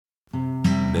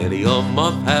Many a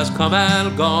month has come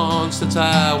and gone since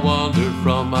I wandered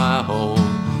from my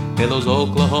home in those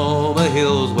Oklahoma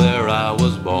hills where I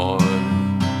was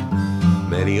born.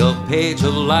 Many a page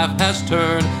of life has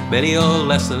turned, many a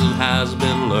lesson has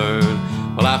been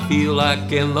learned. Well, I feel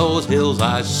like in those hills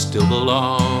I still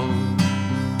belong.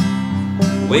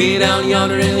 Way down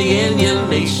yonder in the Indian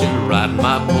Nation, riding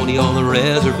my pony on the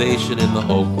reservation in the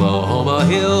Oklahoma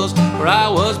hills where I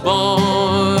was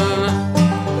born.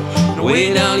 And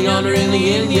way down yonder in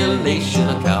the Indian Nation,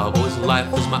 a cowboy's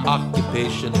life is my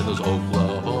occupation in those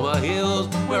Oklahoma hills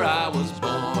where I was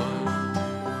born.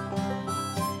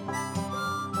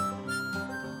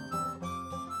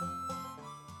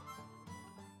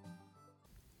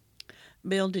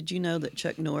 Bill, did you know that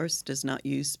Chuck Norris does not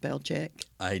use spell check?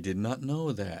 I did not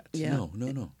know that. Yeah.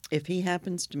 No. If he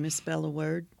happens to misspell a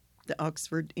word, the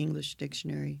Oxford English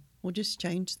Dictionary will just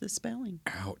change the spelling.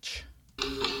 Ouch.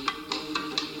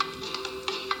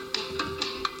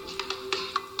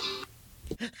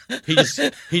 He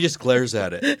just glares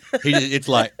at it. It's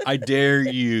like, I dare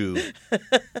you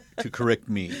to correct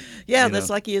me. Yeah, you that's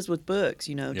know? like he is with books.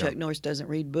 You know, Yeah. Chuck Norris doesn't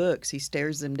read books. He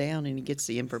stares them down and he gets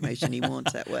the information he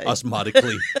wants that way.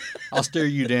 Osmotically. I'll stare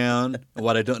you down.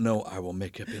 What I don't know, I will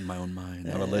make up in my own mind.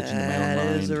 I'm a legend in my own mind.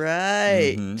 That is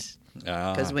right. Mhm.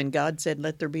 Because when God said,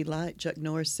 "Let there be light," Chuck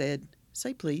Norris said,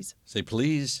 "Say please." Say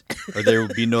please, or there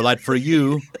will be no light for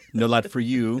you. No light for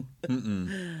you.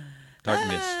 Mm-mm.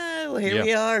 Darkness. Well, here Yeah.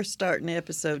 we are starting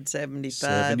episode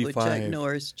 75 with Chuck 75.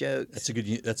 Norris jokes. That's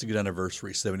a good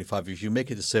anniversary. 75. If you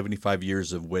make it to 75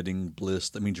 years of wedding bliss,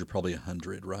 that means you're probably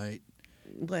 100, right?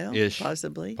 Well, Ish.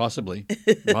 possibly. Possibly.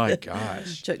 My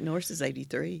gosh. Chuck Norris is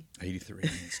 83. 83.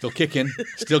 Still kicking.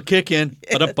 Still kicking.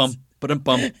 Ba-dum-bum.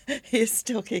 Ba-dum-bum. He's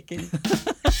still kicking.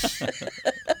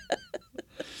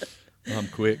 I'm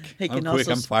quick. He can I'm quick.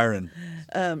 also I'm firing.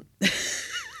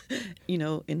 You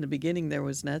know, in the beginning there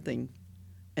was nothing.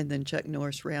 And then Chuck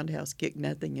Norris roundhouse kicked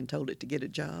nothing and told it to get a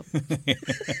job. And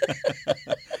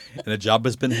a job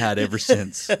has been had ever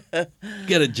since.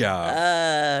 Get a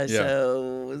job.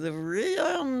 So the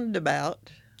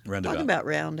roundabout. Roundabout. Talking about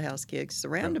roundhouse kicks. The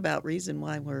roundabout reason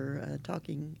why we're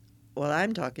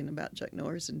I'm talking about Chuck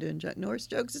Norris and doing Chuck Norris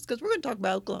jokes is because we're going to talk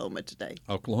about Oklahoma today.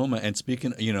 Oklahoma. And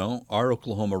speaking, our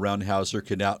Oklahoma roundhouser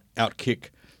could outkick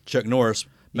Chuck Norris.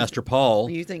 Master Paul.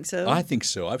 You think so? I think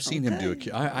so. I've seen him do it.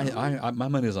 Okay. I my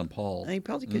money is on Paul. He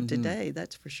probably could today,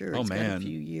 that's for sure. Oh, It's got man. a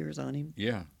few years on him.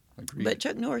 Yeah, agreed. But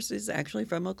Chuck Norris is actually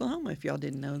from Oklahoma, if y'all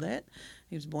didn't know that.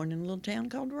 He was born in a little town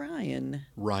called Ryan.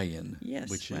 Ryan. Yes,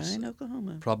 which Ryan, is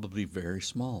Oklahoma. probably very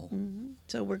small.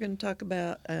 So we're going to talk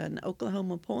about an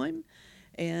Oklahoma poem.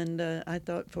 And I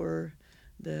thought for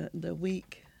the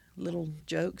week little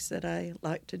jokes that I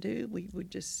like to do, we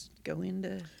would just go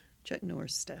into Chuck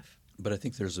Norris stuff. But I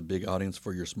think there's a big audience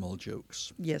for your small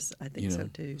jokes. Yes, I think so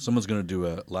too. Someone's going to do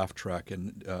a laugh track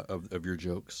of your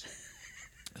jokes.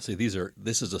 See,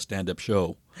 this is a stand-up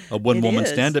show, a one-woman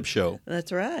is. stand-up show.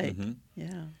 That's right.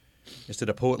 Yeah. Instead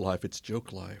of poet life, it's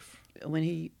joke life.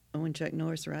 When Chuck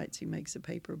Norris writes, he makes the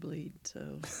paper bleed.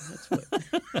 So that's what.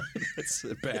 That's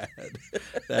bad.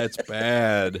 That's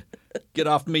bad. Get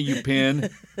off me, you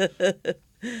pen.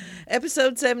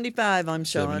 Episode 75. I'm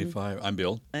Shaun. 75. I'm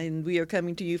Bill. And we are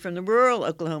coming to you from the rural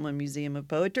Oklahoma Museum of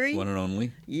Poetry. One and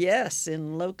only. Yes,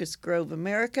 in Locust Grove,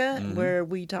 America, where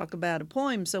we talk about a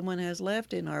poem someone has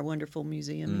left in our wonderful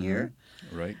museum here.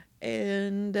 Right.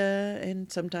 And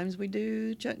sometimes we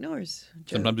do Chuck Norris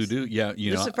jokes. Sometimes we do. Yeah.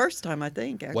 This is the first time, I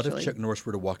think, actually. What if Chuck Norris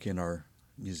were to walk in our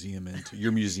museum, into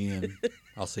your museum?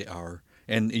 I'll say our.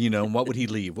 And, what would he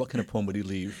leave? What kind of poem would he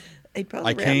leave? He'd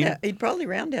probably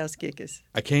roundhouse kick us.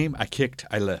 I came, I kicked,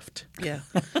 I left. Yeah,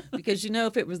 because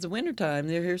if it was the wintertime,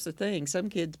 here's the thing. Some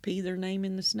kids pee their name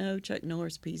in the snow. Chuck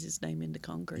Norris pees his name into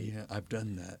concrete. Yeah, I've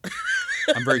done that.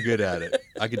 I'm very good at it.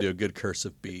 I could do a good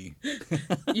cursive B.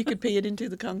 You could pee it into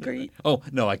the concrete? Oh,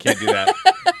 no, I can't do that.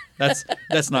 That's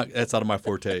out of my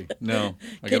forte. No,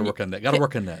 I got to work on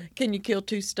that. Can you kill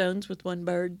two stones with one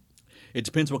bird? It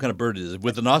depends what kind of bird it is.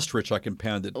 With an ostrich, I can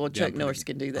pound it. Well, Chuck Norris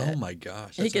can do that. Oh, my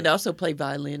gosh. He could also play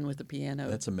violin with the piano.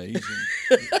 That's amazing.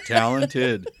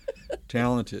 Talented.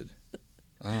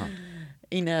 Ah.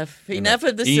 Enough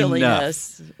of the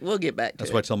silliness. We'll get back to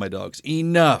That's it. why I tell my dogs,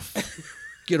 enough.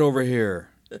 Get over here.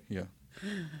 Yeah.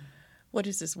 What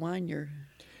is this wine you're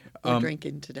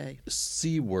drinking today?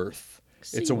 Seaworth.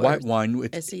 It's a Seaworth. white wine.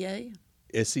 SEA?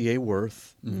 SEA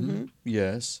Worth. Mm-hmm.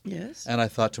 Yes. Yes. And I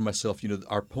thought to myself,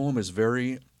 our poem is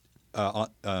very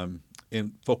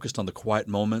focused on the quiet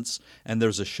moments, and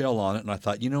there's a shell on it. And I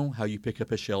thought, how you pick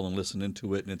up a shell and listen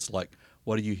into it, and it's like,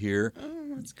 what do you hear?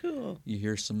 that's cool. You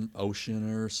hear some ocean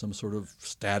or some sort of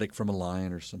static from a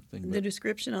lion or something. The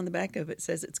description on the back of it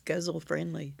says it's guzzle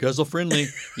friendly. Guzzle friendly.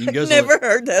 You can guzzle Never it.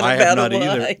 heard that I about have not a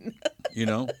either.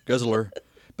 wine. Guzzler.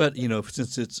 But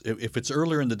since if it's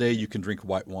earlier in the day, you can drink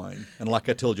white wine. And like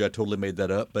I told you, I totally made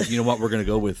that up. But you know what? We're going to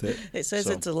go with it. It says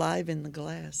So, it's alive in the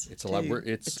glass. It's alive. too.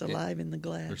 It's alive in the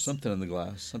glass. There's something in the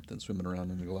glass. Something swimming around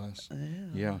in the glass. Yeah.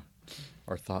 Yeah.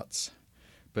 Our thoughts.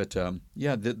 But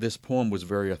this poem was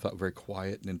I thought very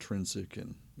quiet and intrinsic,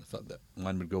 and I thought that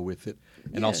mine would go with it.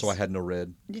 And also, I had no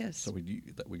red. Yes. So we're going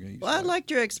to use Well, I that. liked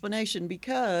your explanation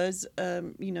because,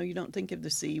 you don't think of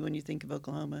the sea when you think of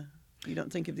Oklahoma. You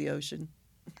don't think of the ocean.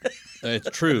 It's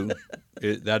true.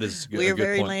 That is a good We are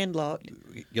very point. landlocked.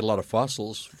 We get a lot of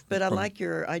fossils. But I like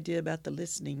your idea about the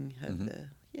listening of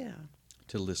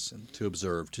to listen, to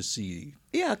observe, to see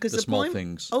Yeah, because the the small poem,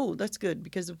 things. Oh, that's good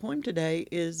because the poem today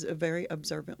is a very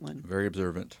observant one. Very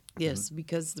observant. Yes,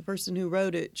 because the person who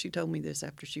wrote it, she told me this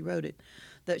after she wrote it,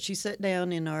 that she sat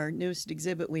down in our newest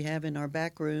exhibit we have in our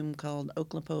back room called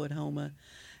oklaPOEThoma,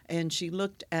 and she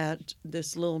looked at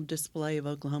this little display of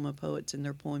Oklahoma poets and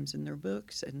their poems and their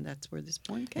books, and that's where this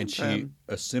poem came And she from.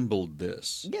 assembled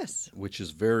this. Yes. Which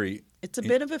is very It's a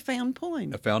bit of a found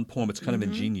poem. a found poem. It's kind of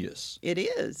ingenious. It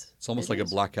is. It's almost like a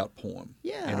blackout poem.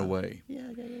 Yeah. In a way. Yeah.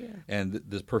 And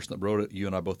this person that wrote it, you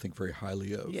and I both think very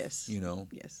highly of. Yes.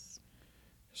 Yes.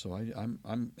 So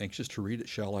I'm anxious to read it.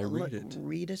 Shall I read it?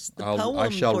 Read us the I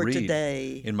poem shall for read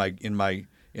today. in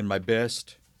my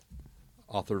best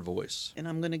author voice. And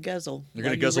I'm going to guzzle. You're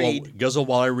going while to you read. guzzle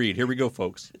while I read. Here we go,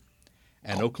 folks.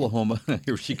 And Oklahoma,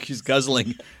 here she's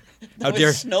guzzling. I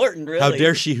was snorting, really. How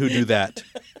dare she who do that?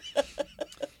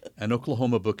 An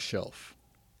Oklahoma bookshelf.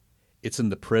 It's in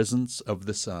the presence of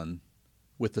the sun,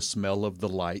 with the smell of the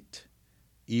light,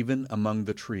 even among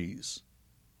the trees.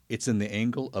 It's in the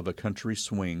angle of a country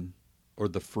swing, or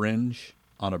the fringe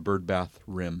on a birdbath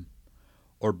rim,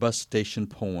 or bus station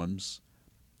poems,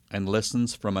 and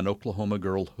lessons from an Oklahoma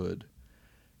girlhood.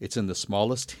 It's in the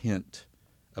smallest hint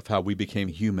of how we became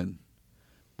human.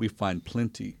 We find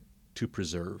plenty to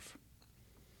preserve.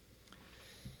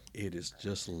 It is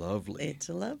just lovely. It's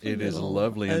a lovely It is little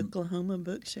lovely. Oklahoma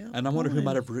bookshelf. And I wonder who poem.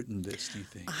 might have written this, do you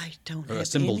think? I don't Or have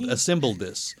assembled any.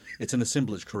 this. It's an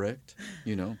assemblage, correct?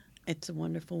 It's a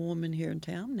wonderful woman here in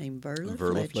town named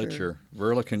Verla Fletcher.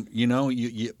 Verla can, you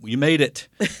made it.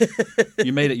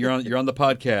 You made it. You're on the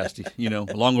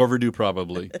podcast. Long overdue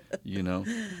probably.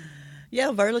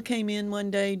 Yeah, Verla came in one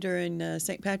day during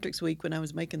St. Patrick's Week when I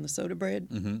was making the soda bread.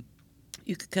 Mm-hmm.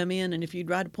 You could come in, and if you'd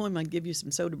write a poem, I'd give you some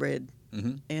soda bread.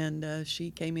 Mm-hmm. And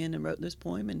she came in and wrote this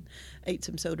poem and ate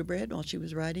some soda bread while she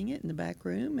was writing it in the back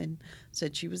room and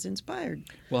said she was inspired.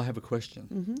 Well, I have a question.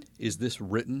 Mm-hmm. Is this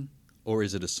written or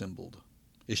is it assembled?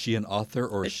 Is she an author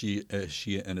or is she an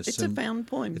assembled? It's a found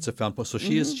poem. It's a found poem. So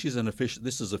she's an official.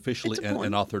 This is officially an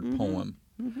authored poem.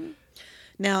 Mm-hmm.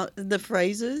 Now, the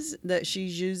phrases that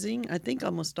she's using, I think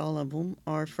almost all of them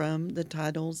are from the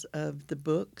titles of the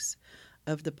books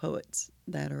of the poets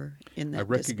that are in that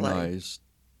I display. recognize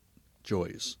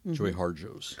Joy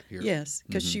Harjo's here. Yes,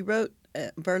 because she wrote,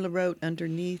 Verla wrote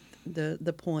underneath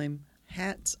the poem,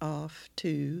 "Hats off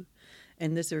to,"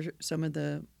 and these are some of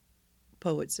the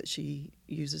poets that she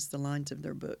uses the lines of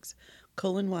their books: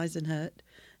 Colin Weisenhut,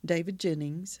 David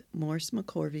Jennings, Morris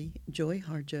McCorvey, Joy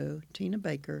Harjo, Tina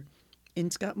Baker, N.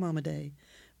 Scott Momaday,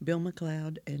 Bill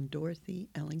McLeod, and Dorothy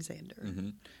Alexander. Mm-hmm.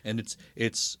 And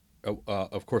it's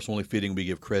of course only fitting we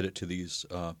give credit to these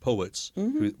poets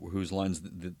whose lines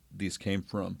these came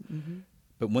from. Mm-hmm.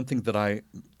 But one thing that I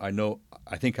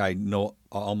think I know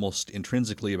almost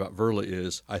intrinsically about Verla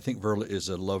is I think Verla is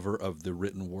a lover of the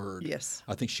written word. Yes.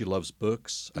 I think she loves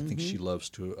books. I think she loves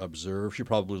to observe. She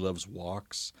probably loves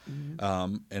walks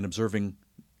and observing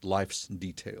life's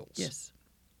details. Yes.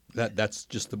 That's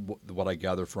just what I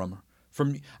gather from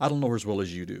her. I don't know her as well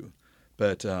as you do,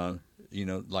 but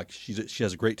like she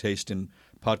has a great taste in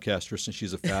podcasters, and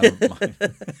she's a fan of mine.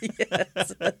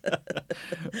 Yes.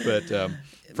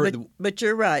 But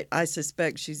you're right. I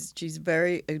suspect she's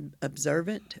very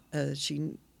observant.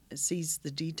 She sees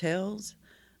the details.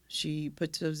 She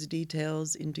puts those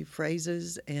details into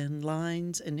phrases and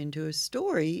lines and into a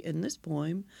story in this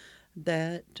poem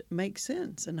that makes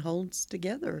sense and holds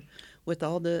together with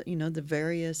all the the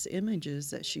various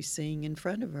images that she's seeing in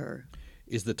front of her.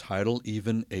 Is the title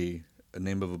even a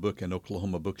name of a book, an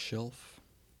Oklahoma bookshelf?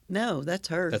 No, that's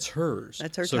hers. That's hers.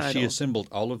 That's her so title. So she assembled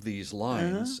all of these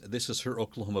lines. This is her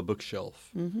Oklahoma bookshelf.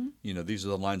 Mm-hmm. These are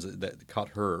the lines that caught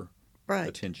her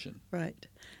attention. Right.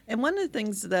 And one of the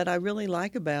things that I really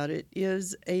like about it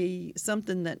is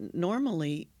something that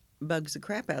normally bugs the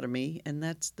crap out of me, and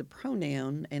that's the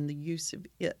pronoun and the use of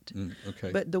it.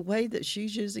 Okay. But the way that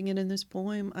she's using it in this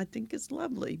poem, I think is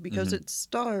lovely because it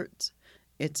starts,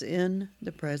 it's in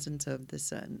the presence of the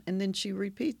sun. And then she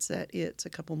repeats that it's a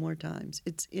couple more times.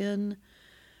 It's in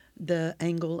the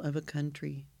angle of a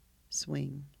country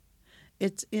swing.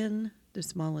 It's in the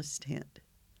smallest tent.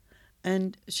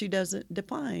 And she doesn't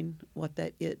define what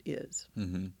that it is.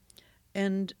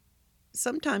 And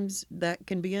sometimes that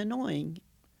can be annoying.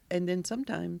 And then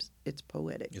sometimes it's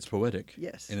poetic. It's poetic.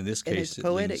 Yes. And in this And case, it's it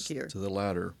poetic leans here. to the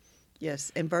latter.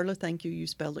 Yes. And Verla, thank you. You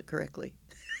spelled it correctly.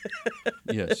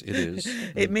 Yes, it is.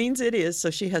 It means it is.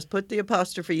 So she has put the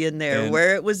apostrophe in there And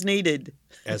where it was needed.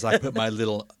 as I put my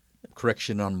little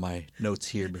correction on my notes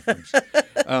here.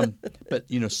 But,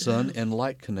 sun and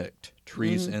light connect.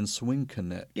 Trees and swing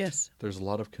connect. Yes. There's a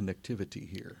lot of connectivity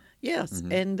here. Yes.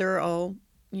 And they're all,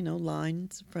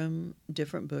 lines from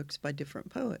different books by different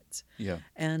poets. Yeah.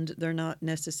 And they're not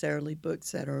necessarily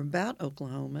books that are about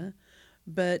Oklahoma,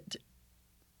 but,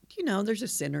 there's a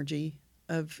synergy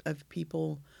of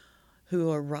people who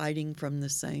are writing from the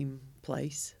same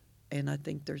place. And I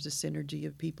think there's a synergy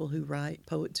of people who write,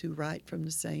 poets who write from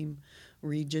the same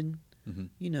region,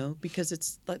 because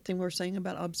it's that thing we're saying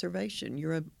about observation.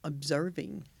 You're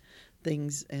observing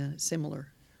things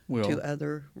similar to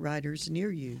other writers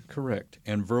near you. Correct.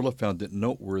 And Verla found it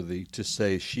noteworthy to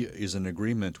say she is in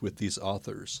agreement with these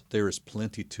authors. There is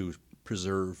plenty to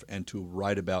preserve and to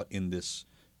write about in this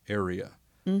area.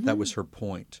 That was her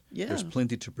point. Yeah. There's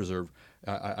plenty to preserve.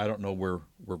 I don't know where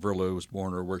Verla was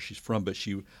born or where she's from, but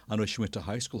I know she went to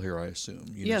high school here, I assume.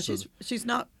 She's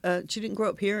not. She didn't grow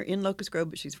up here in Locust Grove,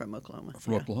 but she's from Oklahoma.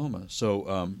 From Oklahoma,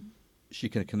 so she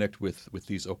can connect with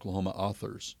these Oklahoma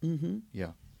authors.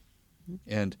 Yeah,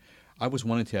 and I was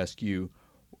wanting to ask you,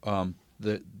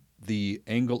 the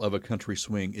angle of a country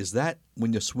swing, is that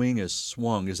when the swing is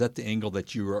swung, is that the angle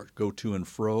that you go to and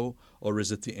fro, or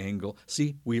is it the angle?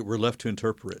 See, we're left to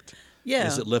interpret. Yeah.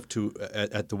 Is it left to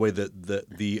at the way that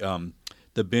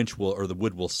the bench will or the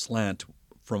wood will slant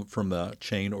from the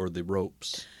chain or the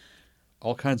ropes?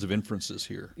 All kinds of inferences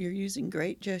here. You're using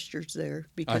great gestures there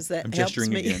because that I'm helps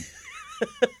gesturing me. again.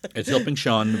 It's helping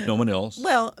Shaun, if no one else.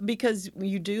 Well, because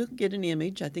you do get an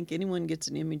image. I think anyone gets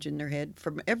an image in their head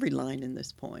from every line in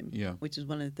this poem, which is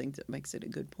one of the things that makes it a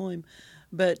good poem.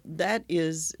 But that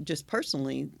is just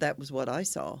personally, that was what I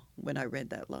saw when I read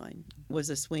that line,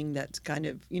 was a swing that's kind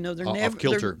of, they're never off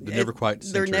kilter. They're never quite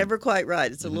centered. They're never quite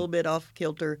right. It's a little bit off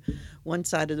kilter. One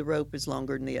side of the rope is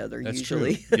longer than the other. That's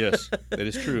usually. True. Yes, that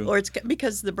is true. Or it's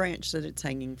because the branch that it's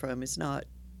hanging from is not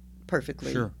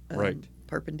perfectly right.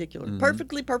 Perpendicular.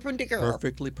 Perfectly perpendicular.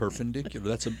 Perfectly perpendicular.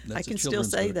 That's I can a still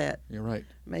children's say book. that. You're right.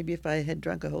 Maybe if I had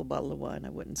drunk a whole bottle of wine, I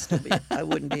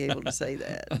wouldn't be able to say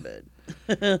that.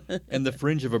 But And the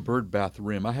fringe of a bird bath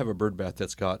rim. I have a bird bath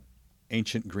that's got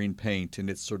ancient green paint, and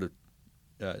it's sort of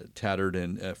tattered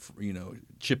and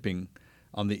chipping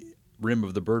on the rim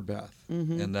of the bird bath,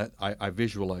 and that I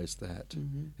visualized that,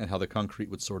 and how the concrete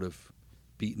would sort of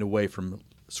be eaten away from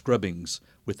scrubbings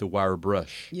with the wire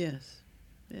brush. Yes,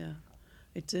 yeah.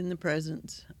 It's in the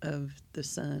presence of the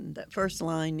sun. That first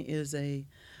line is a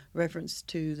reference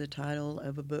to the title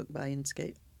of a book by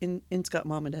Scott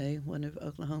Momaday, one of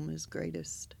Oklahoma's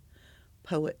greatest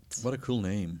poets. What a cool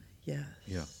name. Yes.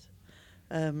 Yeah.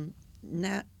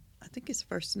 I think his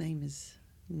first name is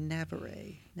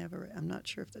Navarre. I'm not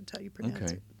sure if that's how you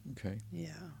pronounce it. Okay.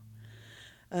 Yeah.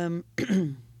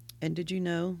 And did you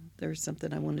know there's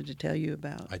something I wanted to tell you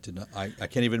about? I did not. I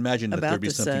can't even imagine that there'd be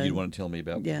something sun. you'd want to tell me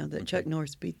about. Yeah, that Chuck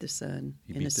Norris beat the sun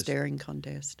in a staring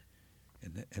contest.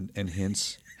 And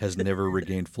hence has never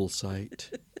regained full sight.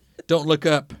 Don't look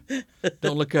up.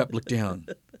 Don't look up. Look down.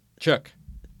 Chuck,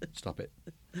 stop it.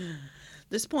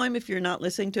 This poem, if you're not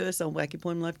listening to us on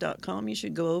wackypoemlife.com, you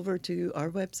should go over to our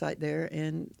website there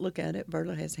and look at it.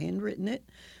 Verla has handwritten it.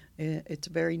 It's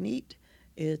very neat.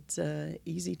 It's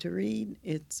easy to read.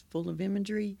 It's full of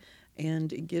imagery,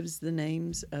 and it gives the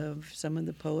names of some of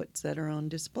the poets that are on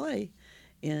display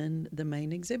in the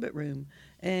main exhibit room.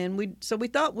 And we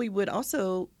thought we would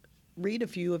also read a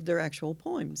few of their actual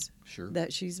poems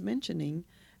that she's mentioning.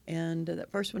 And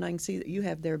that first one I can see that you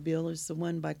have there, Bill, is the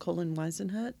one by Colin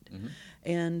Weisenhut.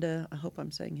 And I hope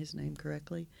I'm saying his name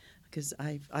correctly, because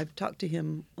I've talked to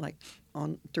him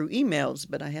through emails,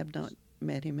 but I have not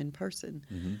met him in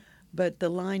person. But the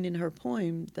line in her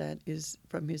poem that is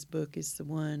from his book is the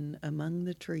one, Among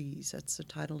the Trees. That's the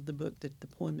title of the book that the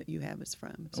poem that you have is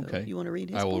from. So you want to read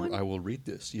his poem? I will read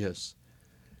this, yes.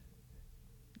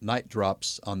 Night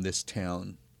drops on this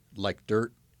town like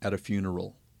dirt at a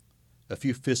funeral. A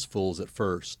few fistfuls at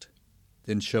first,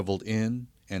 then shoveled in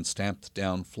and stamped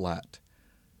down flat.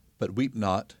 But weep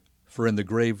not, for in the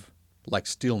grave, like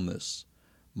stillness,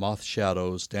 moth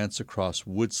shadows dance across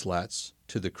wood slats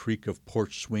to the creak of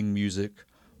porch swing music,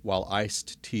 while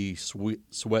iced tea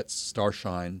sweats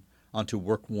starshine onto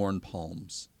work-worn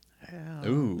palms. Wow.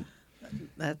 Ooh.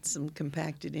 That's some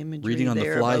compacted imagery Reading on the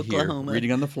there fly of here. Oklahoma.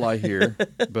 Reading on the fly here.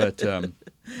 But,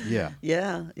 yeah.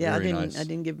 Yeah. Very nice. I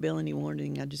didn't give Bill any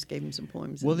warning. I just gave him some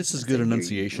poems. Well, and this is I good said, "Here,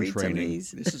 enunciation read some of training.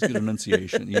 these." This is good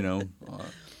enunciation, you know.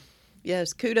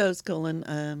 Yes, kudos, Colin.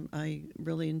 I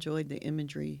really enjoyed the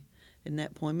imagery in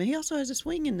that poem. And he also has a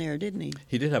swing in there, didn't he?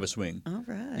 He did have a swing. All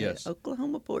right. Yes.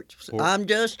 Oklahoma porch. I'm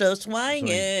just a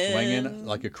swinging. Swinging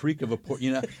like a creak of a porch,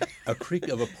 a creak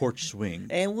of a porch swing.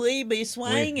 And we be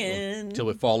swinging. Till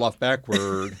we fall off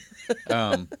backward.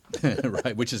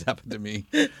 Right, which has happened to me.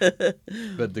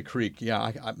 But the creak,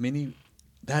 yeah,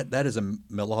 that is a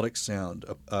melodic sound.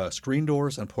 Screen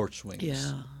doors and porch swings.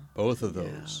 Yeah. Both of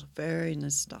those. Yeah, very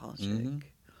nostalgic. Mm-hmm.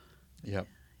 Yep.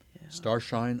 Yeah.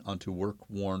 Starshine onto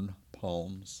work-worn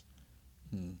palms.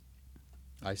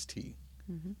 Iced tea.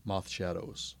 Mm-hmm. Moth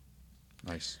shadows.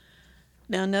 Nice.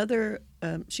 Now another,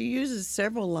 she uses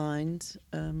several lines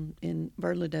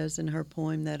Verla does in her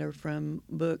poem that are from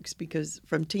books, because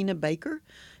from Tina Baker.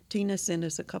 Tina sent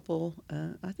us a couple,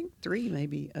 I think 3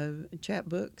 maybe, of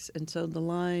chapbooks. And so the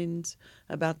lines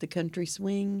about the country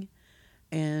swing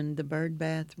and the bird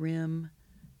bath rim,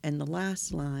 and the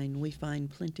last line, we find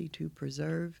plenty to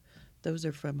preserve. Those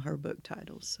are from her book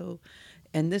titles. So,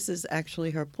 and this is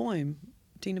actually her poem,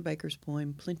 Tina Baker's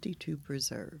poem, Plenty to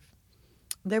Preserve.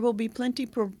 There will be plenty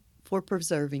for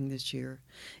preserving this year.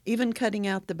 Even cutting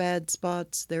out the bad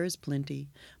spots, there is plenty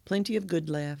of good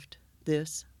left.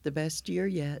 This, the best year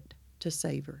yet, to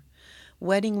savor.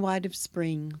 Wedding white of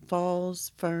spring,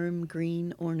 fall's firm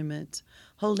green ornaments,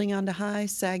 holding on to high,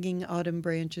 sagging autumn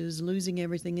branches, losing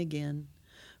everything again.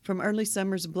 From early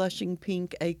summer's blushing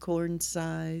pink acorn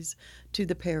size to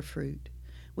the pear fruit.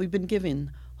 We've been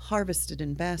given, harvested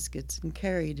in baskets and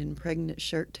carried in pregnant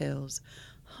shirt tails,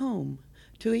 home,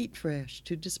 to eat fresh,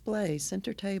 to display,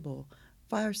 center table,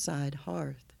 fireside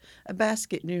hearth, a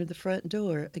basket near the front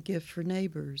door, a gift for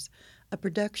neighbors, a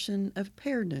production of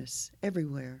pearness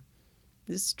everywhere.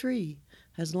 This tree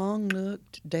has long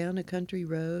looked down a country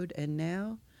road, and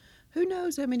now, who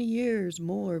knows how many years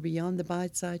more beyond the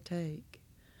bites I take.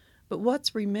 But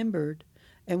what's remembered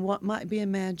and what might be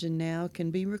imagined now can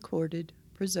be recorded,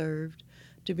 preserved,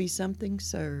 to be something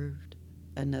served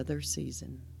another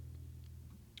season.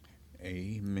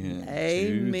 Amen.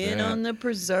 Amen on the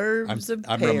preserves of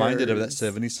I'm pears. reminded of that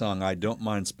 70s song, I don't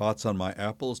mind spots on my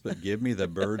apples, but give me the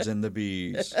birds and the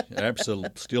bees.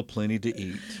 Absolutely, still plenty to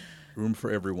eat. Room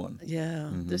for everyone. Yeah,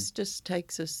 This just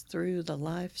takes us through the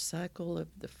life cycle of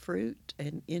the fruit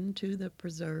and into the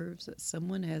preserves that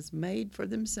someone has made for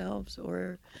themselves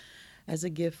or as a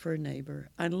gift for a neighbor.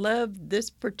 I love this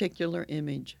particular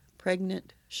image,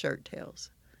 pregnant shirt tails.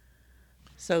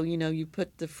 So, you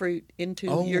put the fruit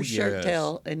into your shirt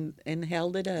tail and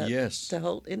held it up. Yes. To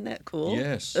hold. Isn't that cool?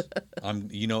 Yes.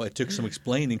 It took some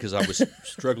explaining because I was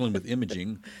struggling with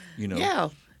imaging,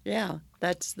 Yeah.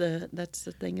 That's the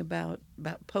thing about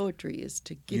poetry, is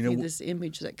to give you this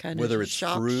image that kind of whether it's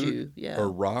shocks fruit you.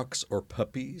 or rocks or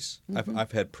puppies.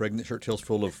 I've had pregnant shirt tails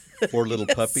full of 4 little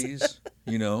puppies,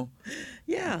 Yeah,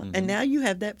 and now you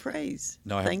have that phrase.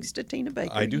 Thanks to Tina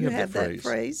Baker. I do you have that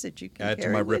phrase that you can add to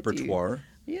carry my with repertoire. You.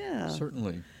 Yeah.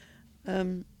 Certainly.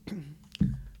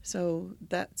 So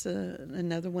that's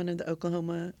another one of the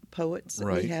Oklahoma poets that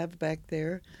Right. we have back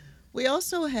there. We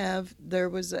also have, there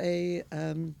was the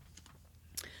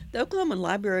Oklahoma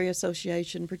Library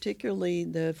Association, particularly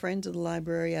the Friends of the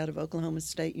Library out of Oklahoma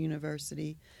State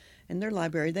University, and their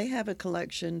library, they have a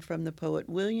collection from the poet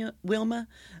Wilma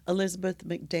Elizabeth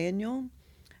McDaniel,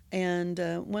 and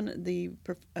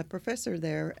a professor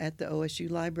there at the OSU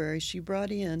Library, she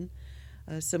brought in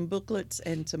some booklets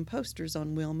and some posters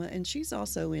on Wilma, and she's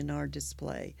also in our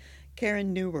display.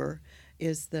 Karen Newer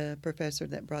is the professor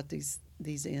that brought these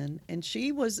in, and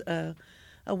she was a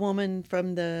woman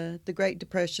from the Great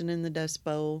Depression and the Dust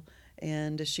Bowl,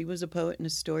 and she was a poet and a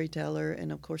storyteller,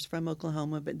 and of course from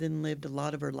Oklahoma, but then lived a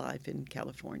lot of her life in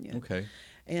California. Okay.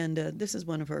 And this is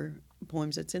one of her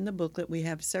poems that's in the booklet. We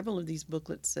have several of these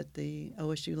booklets that the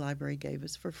OSU Library gave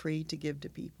us for free to give to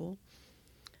people.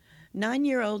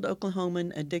 9-year-old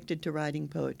Oklahoman addicted to writing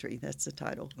poetry. That's the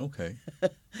title. Okay.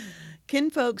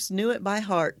 Kinfolks knew it by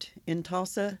heart in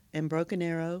Tulsa and Broken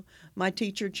Arrow. My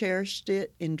teacher cherished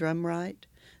it in Drumright.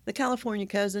 The California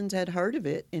cousins had heard of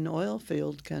it in oil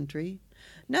field country.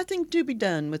 Nothing to be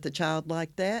done with a child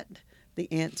like that,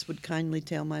 the aunts would kindly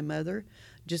tell my mother.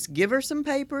 Just give her some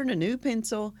paper and a new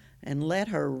pencil and let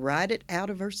her write it out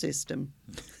of her system.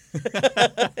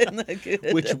 Isn't that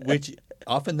good? which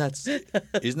often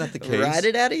isn't that the case? Write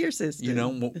it out of your system. You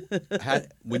know,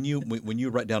 when you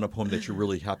write down a poem that you're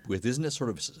really happy with, isn't it sort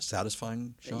of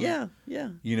satisfying, Shaun? Yeah, yeah.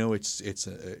 You know, it's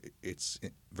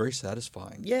very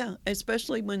satisfying. Yeah,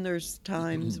 especially when there's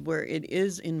times where it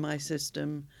is in my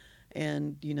system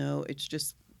and, you know, it's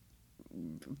just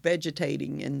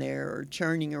vegetating in there or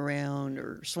churning around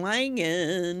or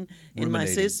swinging in my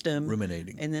system.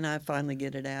 Ruminating. And then I finally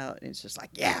get it out and it's just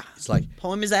like, yeah, it's like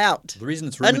poem is out. The reason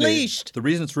it's unleashed. The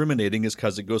reason it's ruminating is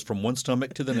because it goes from one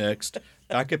stomach to the next.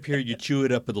 Back up here, you chew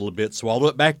it up a little bit, swallow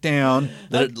it back down,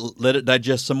 let it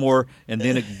digest some more, and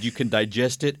then you can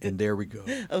digest it, and there we go.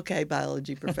 Okay,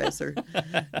 biology professor.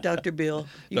 Dr. Bill,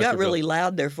 you got really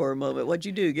loud there for a moment. What'd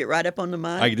you do? Get right up on the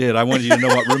mic? I did. I wanted you to know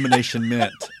what rumination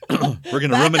meant. We're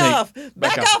going to ruminate.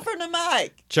 Back off from the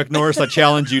mic. Chuck Norris, I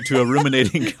challenge you to a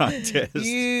ruminating contest.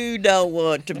 You don't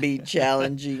want to be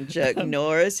challenging Chuck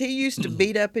Norris. He used to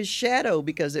beat up his shadow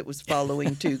because it was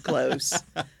following too close.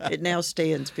 It now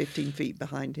stands 15 feet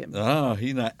behind him. Oh,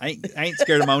 I ain't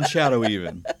scared of my own shadow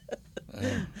even.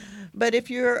 But if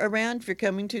you're around, if you're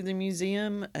coming to the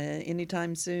museum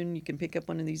anytime soon, you can pick up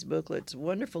one of these booklets.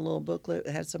 Wonderful little booklet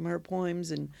that has some of her poems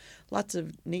and lots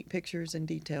of neat pictures and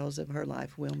details of her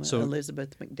life, Wilma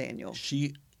Elizabeth McDaniel.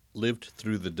 She lived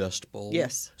through the Dust Bowl.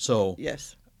 Yes. So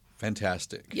yes.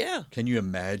 Fantastic. Yeah. Can you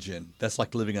imagine? That's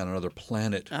like living on another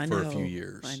planet for a few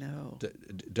years. I know.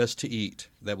 Dust to Eat.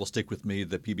 That will stick with me,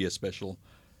 the PBS special.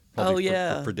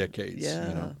 For decades. Yeah.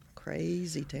 You know?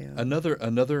 Crazy town.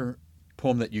 Another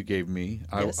poem that you gave me,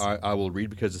 yes. I will read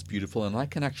because it's beautiful, and I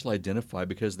can actually identify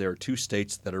because there are two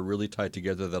states that are really tied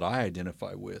together that I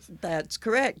identify with. That's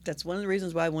correct. That's one of the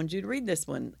reasons why I wanted you to read this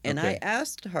one. And I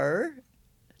asked her,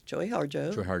 Joy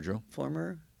Harjo,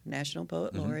 former National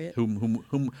Poet Laureate,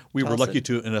 whom we were lucky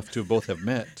enough to both have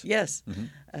met. Yes.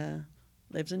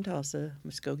 Lives in Tulsa,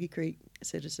 Muskogee Creek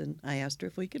citizen. I asked her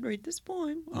if we could read this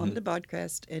poem on the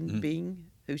podcast, and being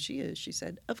who she is, she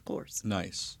said, of course.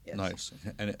 Nice, yes. Nice.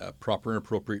 And proper and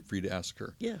appropriate for you to ask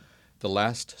her. Yeah. The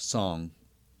last song,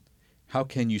 How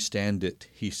Can You Stand It,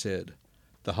 he said,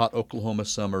 the hot Oklahoma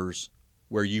summers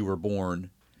where you were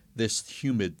born, this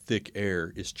humid, thick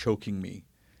air is choking me,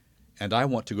 and I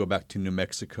want to go back to New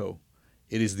Mexico.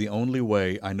 It is the only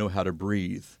way I know how to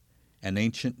breathe. An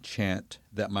ancient chant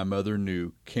that my mother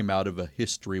knew came out of a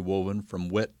history woven from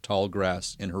wet, tall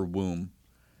grass in her womb.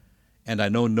 And I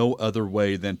know no other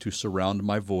way than to surround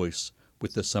my voice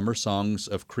with the summer songs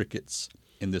of crickets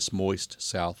in this moist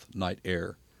south night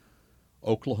air.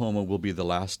 Oklahoma will be the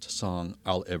last song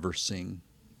I'll ever sing.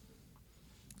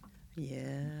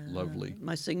 Yeah. Lovely.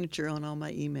 My signature on all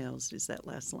my emails is that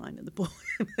last line of the poem.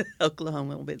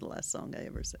 Oklahoma will be the last song I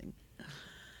ever sing.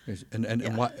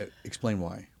 And why? Explain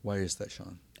why. Why is that,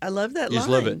 Shaun? I love that line. You just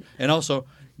love it. And also,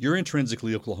 you're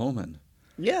intrinsically Oklahoman.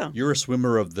 Yeah. You're a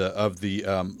swimmer of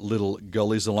the little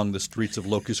gullies along the streets of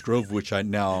Locust Grove, which I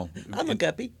now. I'm a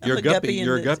guppy. You're a guppy.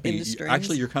 You're a guppy. In the streams.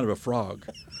 Actually, you're kind of a frog.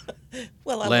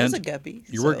 Well, I was a guppy.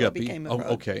 You were a guppy. I became a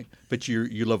frog. Okay. But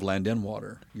you love land and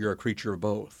water. You're a creature of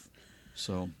both.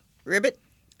 So. Ribbit.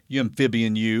 You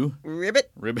amphibian, you. Ribbit.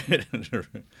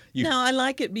 You, no, I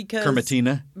like it because.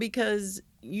 Kermitina. Because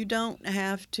you don't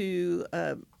have to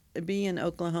be an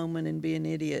Oklahoman and be an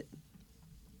idiot.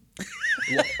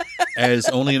 As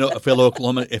only a fellow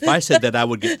Oklahoman, if I said that, I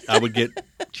would get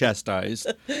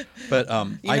chastised. But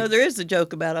there is a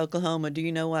joke about Oklahoma. Do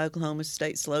you know why Oklahoma's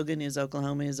state slogan is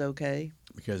 "Oklahoma is okay"?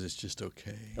 Because it's just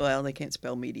okay. Well, they can't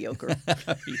spell mediocre.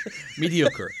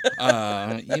 Mediocre.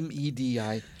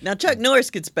 M-E-D-I. Now, Chuck Norris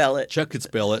could spell it. Chuck could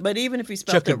spell it. But even if he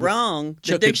spelled it wrong,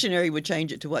 the dictionary would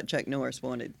change it to what Chuck Norris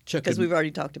wanted. Because we've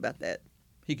already talked about that.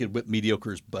 He could whip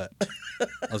mediocre's butt.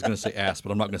 I was going to say ass,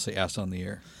 but I'm not going to say ass on the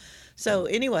air. So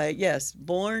anyway, yes,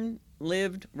 born,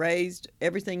 lived, raised,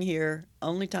 everything here.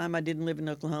 Only time I didn't live in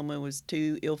Oklahoma was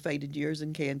 2 ill-fated years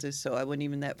in Kansas, so I wasn't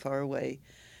even that far away.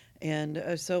 And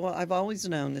so I've always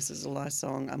known this is the last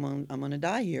song. I'm going to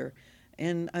die here.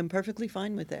 And I'm perfectly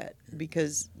fine with that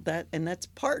because that's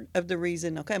part of the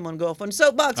reason. Okay, I'm going to go off on a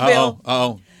soapbox,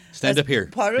 Bill. Stand up here.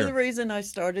 Part of the reason I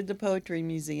started the Poetry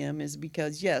Museum is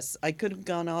because, yes, I could have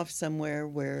gone off somewhere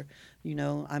where,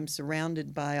 I'm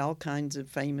surrounded by all kinds of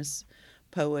famous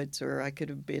poets, or I could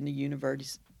have been a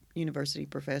university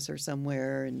professor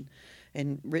somewhere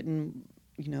and written,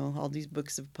 all these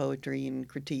books of poetry and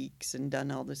critiques and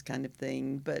done all this kind of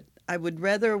thing. But I would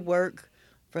rather work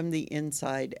from the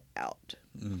inside out.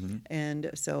 Mm-hmm. And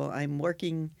so I'm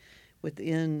working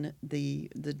within the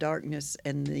darkness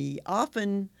and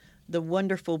often the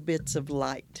wonderful bits of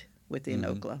light within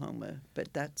Oklahoma.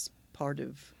 But that's part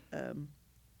of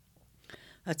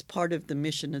That's part of the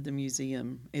mission of the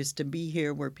museum, is to be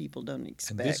here where people don't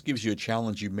expect. And this gives you a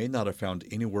challenge you may not have found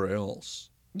anywhere else.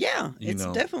 Yeah, You it's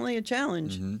know. definitely a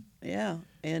challenge. Mm-hmm. Yeah,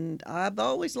 and I've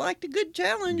always liked a good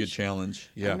challenge. Good challenge.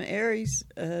 Yeah. I'm Aries,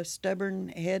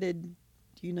 stubborn-headed,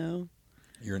 You're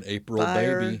an April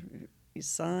fire baby.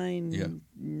 sign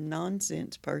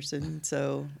nonsense person.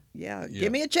 So, Yeah.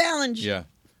 give me a challenge. Yeah.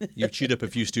 You've chewed up a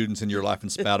few students in your life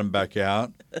and spat them back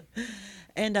out.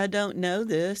 And I don't know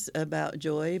this about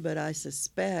Joy, but I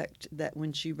suspect that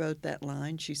when she wrote that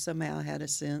line, she somehow had a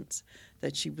sense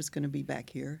that she was going to be back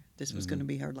here. This was going to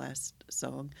be her last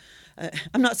song.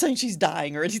 I'm not saying she's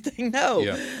dying or anything, no.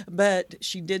 Yeah. But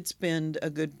she did spend a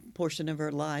good portion of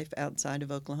her life outside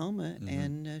of Oklahoma,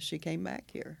 and she came back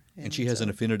here. And she has an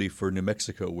affinity for New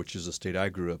Mexico, which is a state I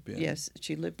grew up in. Yes,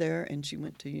 she lived there, and she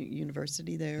went to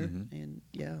university there, and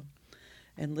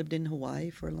and lived in Hawaii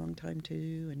for a long time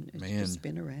too, and just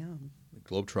been around.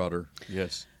 Globetrotter,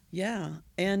 yes. Yeah,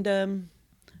 and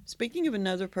speaking of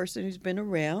another person who's been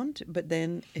around, but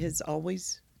then has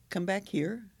always come back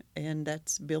here, and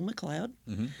that's Bill McLeod.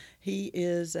 Mm-hmm. He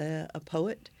is a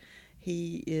poet.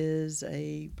 He is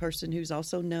a person who's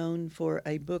also known for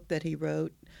a book that he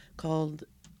wrote called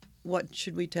What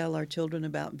Should We Tell Our Children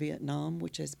About Vietnam,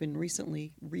 which has been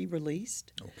recently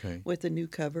re-released with a new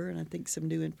cover and I think some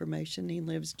new information. He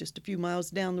lives just a few miles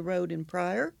down the road in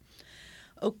Pryor,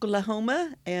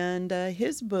 Oklahoma, and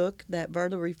his book that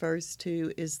Verla refers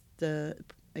to is the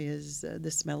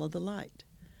Smell of the Light,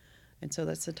 and so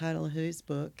that's the title of his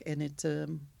book, and it's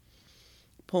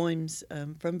poems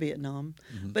from Vietnam.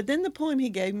 But then the poem he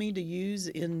gave me to use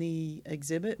in the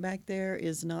exhibit back there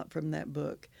is not from that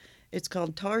book. It's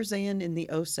called Tarzan in the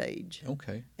Osage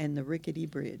and the Rickety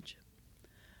Bridge.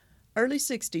 Early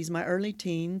 60s, my early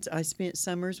teens, I spent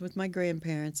summers with my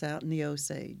grandparents out in the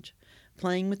Osage,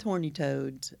 playing with horny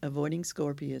toads, avoiding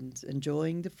scorpions,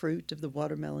 enjoying the fruit of the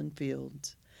watermelon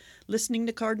fields, listening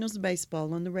to Cardinals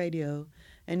baseball on the radio,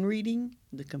 and reading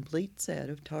the complete set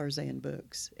of Tarzan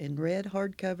books in red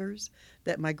hardcovers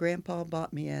that my grandpa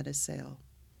bought me at a sale.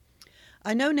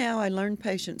 I know now I learned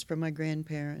patience from my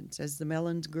grandparents as the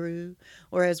melons grew,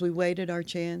 or as we waited our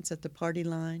chance at the party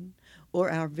line,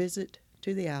 or our visit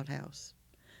to the outhouse.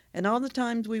 And all the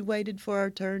times we waited for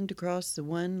our turn to cross the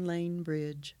one-lane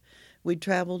bridge we'd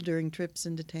traveled during trips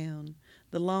into town,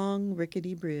 the long,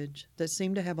 rickety bridge that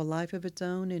seemed to have a life of its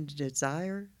own and a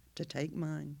desire to take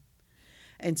mine,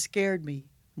 and scared me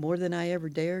more than I ever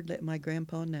dared let my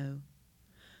grandpa know.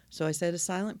 So I said a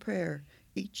silent prayer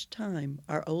each time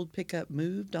our old pickup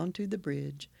moved onto the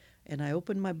bridge, and I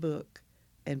opened my book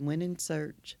and went in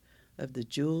search of the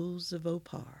jewels of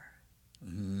Opar.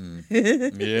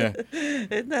 Yeah.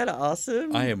 Isn't that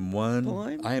awesome? I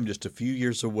am just a few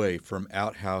years away from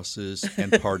outhouses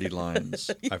and party lines.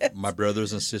 Yes. My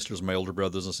brothers and sisters, my older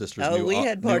brothers and sisters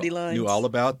had party lines. Knew all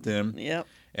about them. Yep.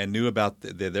 And knew about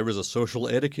there was a social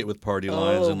etiquette with party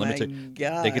lines. Oh, and let me my tell you,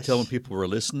 gosh. they could tell when people were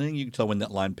listening. You could tell when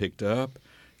that line picked up.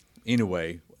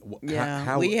 Anyway,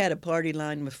 yeah, we had a party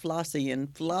line with Flossie,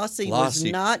 and Flossie was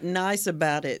not nice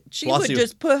about it. She would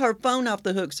just put her phone off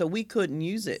the hook so we couldn't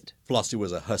use it. Flossie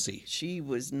was a hussy. She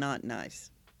was not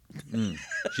nice.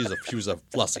 She was a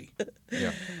Flossie.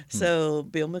 Yeah. So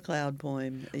Bill McLeod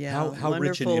poem. Yeah. How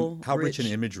rich in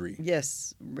imagery.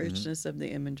 Yes, richness of the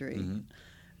imagery.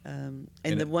 And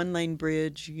the one-lane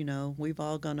bridge, we've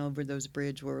all gone over those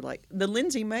bridges where, like, the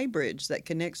Lindsay May Bridge that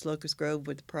connects Locust Grove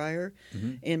with Pryor,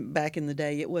 and back in the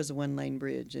day, it was a one-lane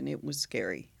bridge, and it was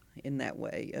scary in that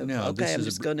way. I'm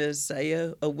just going to say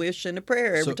a wish and a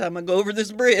prayer every time I go over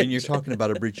this bridge. And you're talking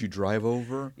about a bridge you drive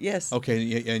over? Yes.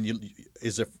 Okay, and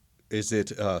is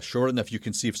it short enough you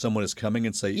can see if someone is coming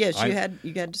and say? Yes,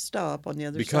 you had to stop on the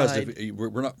other side. Because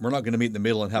we're not going to meet in the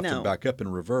middle and have to back up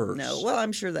and reverse. No, well,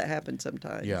 I'm sure that happens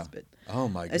sometimes. Yeah. But oh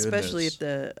my goodness. Especially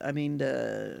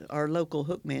if our local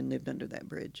hook man lived under that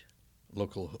bridge.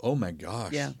 Oh my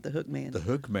gosh. Yeah, the hook man. The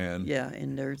hook man. Yeah,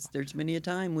 and there's many a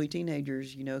time we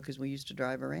teenagers, because we used to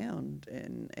drive around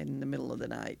and in the middle of the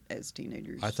night as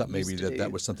teenagers. I thought maybe that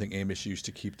was something Amish used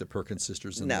to keep the Perkins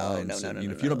sisters in line. No.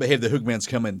 If you don't behave, the hook man's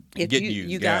coming to get you,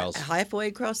 you gals. Got halfway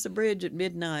across the bridge at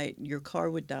midnight, your car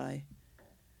would die,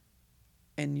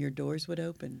 and your doors would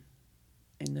open,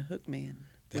 and the hook man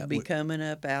would be coming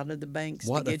up out of the banks.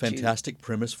 What to a fantastic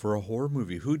premise for a horror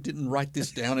movie! Who didn't write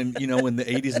this down in the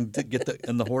 80s and get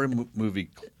in the horror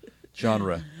movie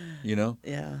genre?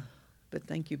 Yeah, but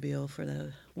thank you, Bill, for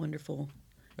the wonderful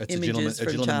That's images a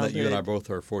gentleman childhood. that you and I both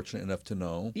are fortunate enough to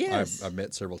know. Yes, I've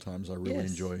met several times. I really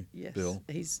enjoy Bill.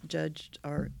 He's judged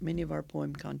many of our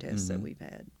poem contests that we've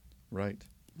had. Right.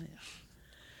 Yeah.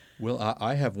 Well,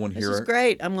 I have one This here. is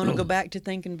great. I'm going to go back to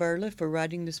thanking Verla for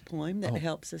writing this poem that Oh.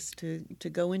 helps us to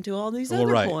go into all these Well,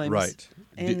 other right, poems. right.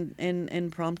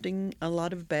 And prompting a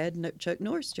lot of bad Chuck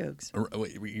Norris jokes.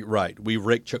 Right. We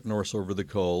raked Chuck Norris over the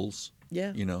coals.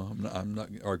 Yeah. You know, I'm not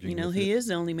arguing You know, with he it. is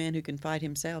the only man who can fight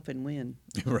himself and win.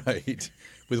 Right.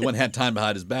 With one hand tied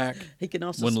behind his back, He can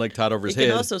also one leg tied over his He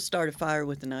head. can also start a fire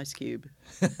with an ice cube.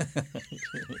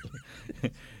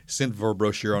 Send for a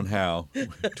brochure on how.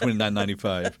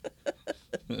 $29.95.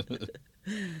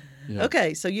 Yeah.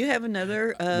 Okay, so you have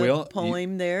another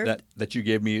poem there. That you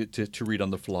gave me to read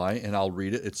on the fly, and I'll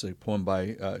read it. It's a poem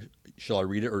by. Shall I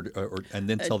read it or and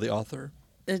then tell the author?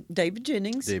 David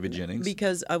Jennings. David Jennings.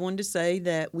 Because I wanted to say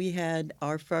that we had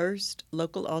our first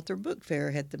local author book fair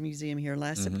at the museum here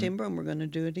last September, and we're going to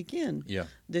do it again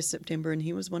this September. And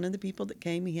he was one of the people that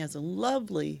came. He has a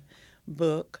lovely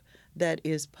book that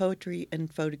is poetry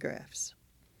and photographs.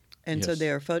 And so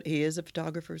he is a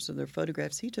photographer, so there are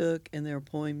photographs he took, and there are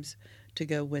poems to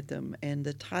go with them. And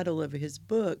the title of his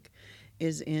book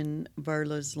is in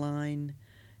Verla's line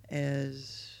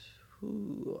as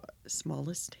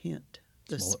smallest hint.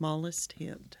 The smallest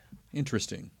hint.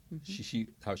 Interesting. She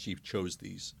how she chose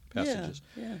these passages.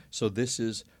 Yeah. So this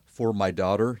is for my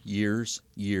daughter years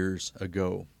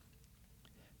ago.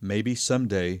 Maybe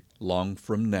someday, long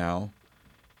from now,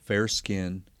 fair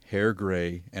skin, hair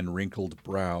gray, and wrinkled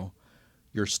brow,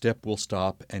 your step will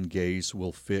stop and gaze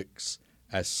will fix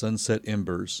as sunset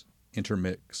embers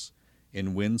intermix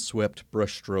in wind-swept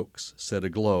brushstrokes set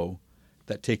aglow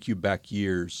that take you back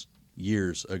years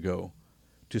ago.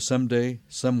 To someday,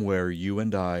 somewhere, you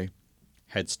and I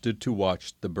had stood to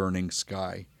watch the burning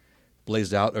sky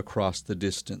blaze out across the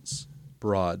distance,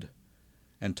 broad,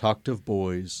 and talked of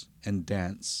boys and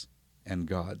dance and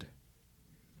God.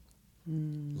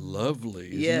 Lovely,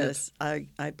 isn't Yes, it?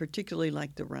 I particularly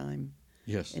like the rhyme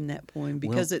Yes. in that poem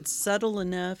because it's subtle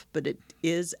enough, but it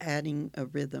is adding a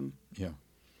rhythm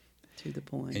to the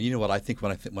poem. And you know what I think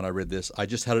when I read this, I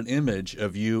just had an image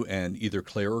of you and either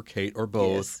Claire or Kate or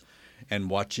both. Yes.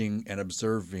 And watching and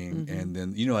observing, and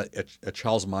then a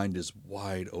child's mind is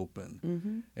wide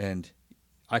open, and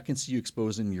I can see you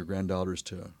exposing your granddaughters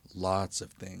to lots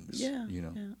of things. Yeah.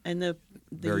 And the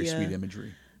very sweet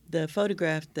imagery. The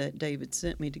photograph that David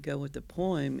sent me to go with the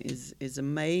poem is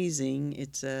amazing.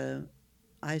 It's I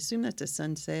assume that's a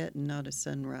sunset and not a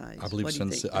sunrise. I believe What do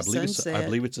you sunset. think? I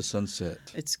believe it's a sunset.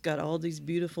 It's got all these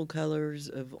beautiful colors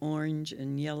of orange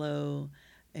and yellow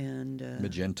and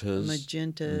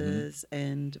magentas,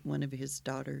 and one of his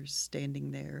daughters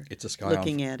standing there. It's a sky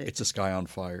looking at it. It's a sky on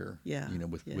fire. Yeah,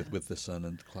 with the sun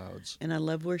and clouds. And I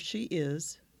love where she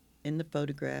is in the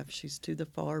photograph. She's to the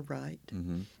far right.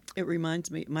 It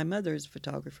reminds me. My mother is a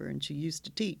photographer, and she used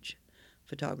to teach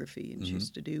photography, and she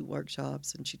used to do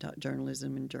workshops, and she taught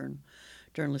journalism and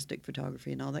journalistic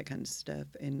photography and all that kind of stuff.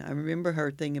 And I remember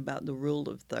her thing about the rule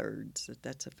of thirds,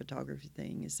 that's a photography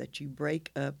thing, is that you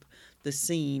break up the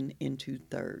scene into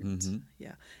thirds.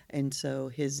 Yeah. And so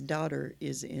his daughter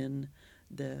is in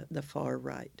the far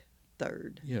right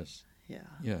third. Yes. Yeah.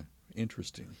 Yeah.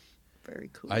 Interesting. Very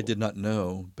cool. I did not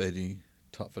know Betty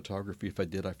taught photography. If I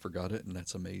did, I forgot it, and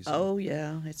that's amazing. Oh,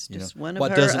 yeah. It's just one of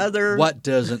what her other... What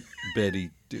doesn't Betty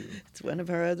do? It's one of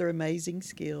her other amazing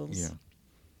skills. Yeah.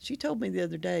 She told me the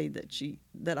other day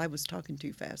that I was talking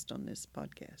too fast on this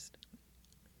podcast.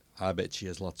 I bet she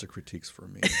has lots of critiques for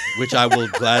me, which I will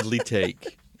gladly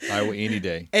take. I will any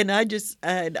day. And I just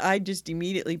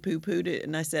immediately poo-pooed it,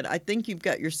 and I said, I think you've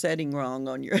got your setting wrong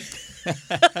on your...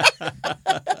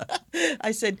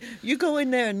 I said, you go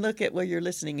in there and look at where you're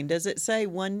listening, and does it say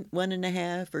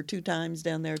 1.5 or 2 times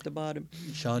down there at the bottom?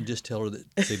 Shaun, just tell her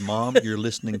that. Say, Mom, you're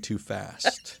listening too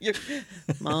fast.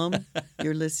 Mom,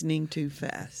 you're listening too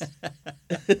fast.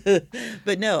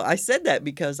 But no, I said that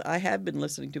because I have been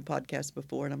listening to podcasts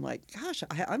before, and I'm like, gosh,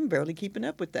 I'm barely keeping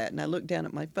up with that. And I look down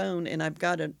at my phone, and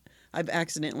I've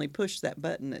accidentally pushed that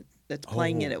button that's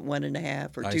playing it at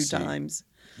 1.5 or 2 times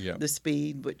the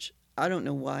speed, which I don't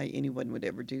know why anyone would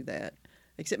ever do that.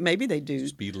 Except maybe they do.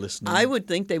 Speed listening. I would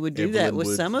think they would do that with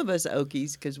would. some of us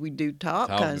Okies because we do talk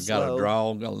kind of slow.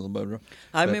 Got a little bit.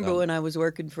 I remember when I was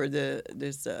working for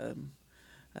this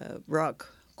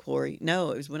rock quarry.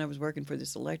 No, it was when I was working for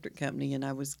this electric company, and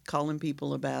I was calling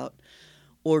people about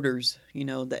orders,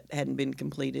 that hadn't been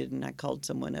completed, and I called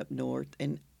someone up north,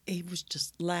 and he was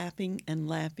just laughing and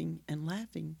laughing and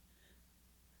laughing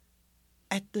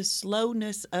at the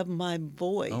slowness of my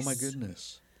voice. Oh, my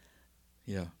goodness.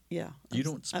 Yeah. Yeah. You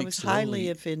don't speak I was slowly. highly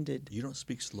offended. You don't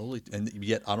speak slowly, and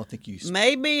yet I don't think you.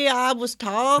 Maybe I was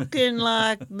talking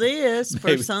like this for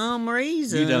Maybe. some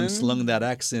reason. You done slung that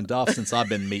accent off since I've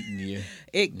been meeting you.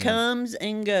 It comes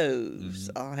and goes,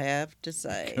 I have to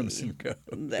say. Comes and goes.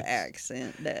 The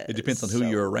accent does. It depends on who So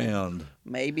you're around.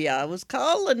 Maybe I was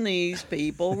calling these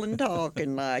people and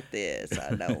talking like this.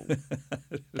 I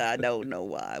don't know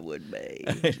why I would be.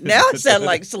 Now I sound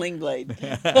like Sling Blade.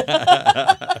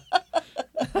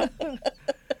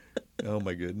 Oh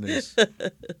my goodness!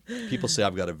 People say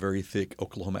I've got a very thick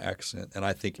Oklahoma accent, and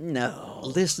I think, No.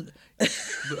 listen.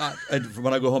 And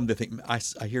when I go home, they think I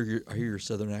hear your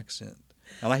Southern accent,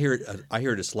 and I hear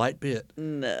it a slight bit.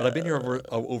 No. But I've been here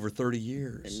over 30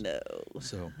 years. No.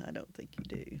 So I don't think you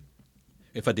do.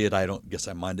 if I did, I don't guess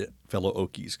I mind it, fellow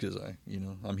Okies, because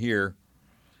I'm here.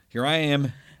 Here I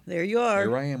am. There you are.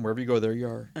 Here I am. Wherever you go, there you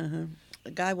are. A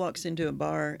guy walks into a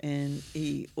bar and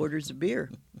he orders a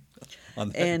beer. On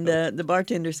that And note, the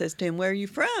bartender says to him, "Where are you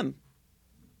from?"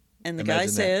 And the guy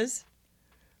Imagine that. says,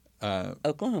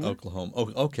 Oklahoma. Oklahoma.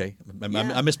 Oh, okay.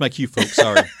 Yeah. I missed my cue, folks.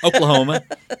 Sorry. Oklahoma.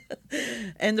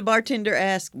 And the bartender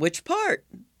asks, "Which part?"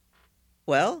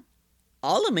 "Well,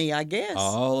 all of me, I guess."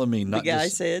 All of me, the not guy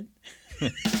just said.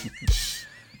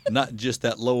 not just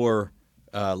that lower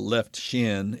left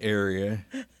shin area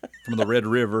from the Red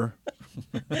River.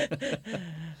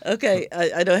 Okay,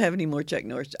 I don't have any more Chuck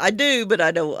Norris. I do, but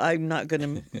I'm not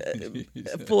going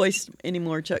to foist any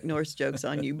more Chuck Norris jokes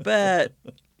on you. But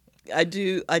I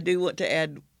do want to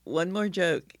add one more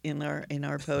joke in our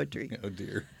poetry Oh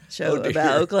dear. show Oh, dear.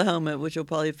 about Oklahoma, which will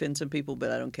probably offend some people, but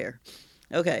I don't care.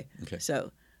 Okay. Okay.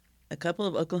 So a couple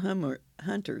of Oklahoma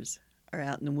hunters are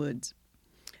out in the woods,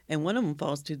 and one of them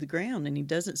falls to the ground, and he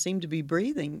doesn't seem to be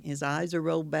breathing. His eyes are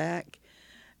rolled back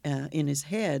in his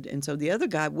head, and so the other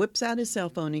guy whips out his cell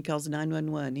phone and he calls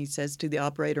 911. He says to the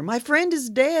operator, "My friend is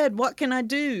dead. What can I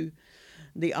do?"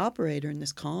 The operator, in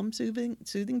this calm,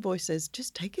 soothing voice, says,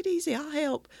 "Just take it easy. I'll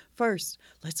help. First,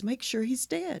 let's make sure he's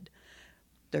dead."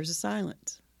 There's a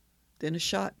silence. Then a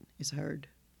shot is heard.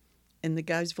 And the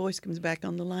guy's voice comes back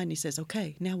on the line. He says,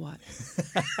 "Okay, now what?"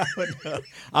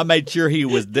 I made sure he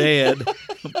was dead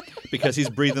because he's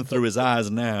breathing through his eyes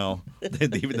now.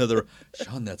 Even though they're,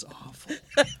 Shaun, that's awful.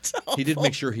 That's awful. He did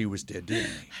make sure he was dead, didn't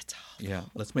he? That's awful. Yeah.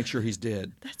 Let's make sure he's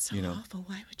dead. That's so awful.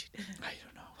 Why would you do that? I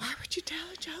don't know. Why would you tell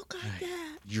a joke like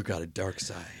that? You got a dark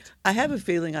side. I have a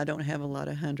feeling I don't have a lot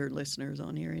of hunter listeners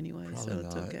on here anyway, Probably so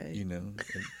it's not. okay.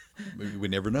 We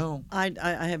never know. I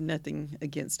have nothing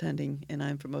against hunting, and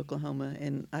I'm from Oklahoma,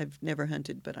 and I've never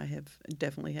hunted, but I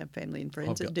definitely have family and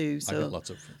friends that do. I've So, got lots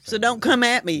of so don't come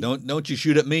at me. Don't you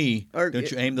shoot at me. Or- Don't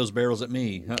you aim those barrels at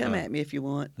me. Come at me if you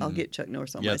want. I'll get Chuck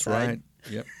Norris on Yeah, my that's side. right.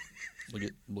 Yep.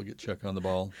 We'll get Chuck on the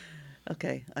ball.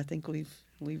 Okay, I think we've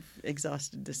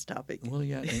exhausted this topic. Well,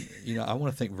 yeah, and, I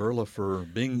want to thank Verla for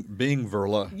being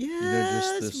Verla.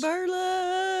 Yes,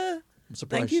 Verla. I'm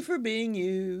surprised. Thank you for being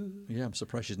you. Yeah, I'm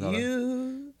surprised she's not.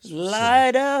 You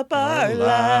light up our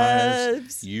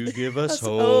lives. You give us Us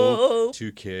hope hope.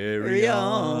 to carry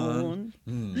on.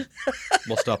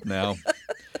 We'll stop now.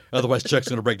 Otherwise, Chuck's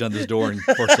going to break down this door and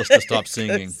force us to stop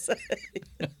singing.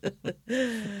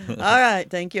 All right.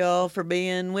 Thank you all for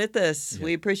being with us. Yeah.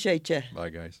 We appreciate you. Bye,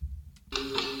 guys.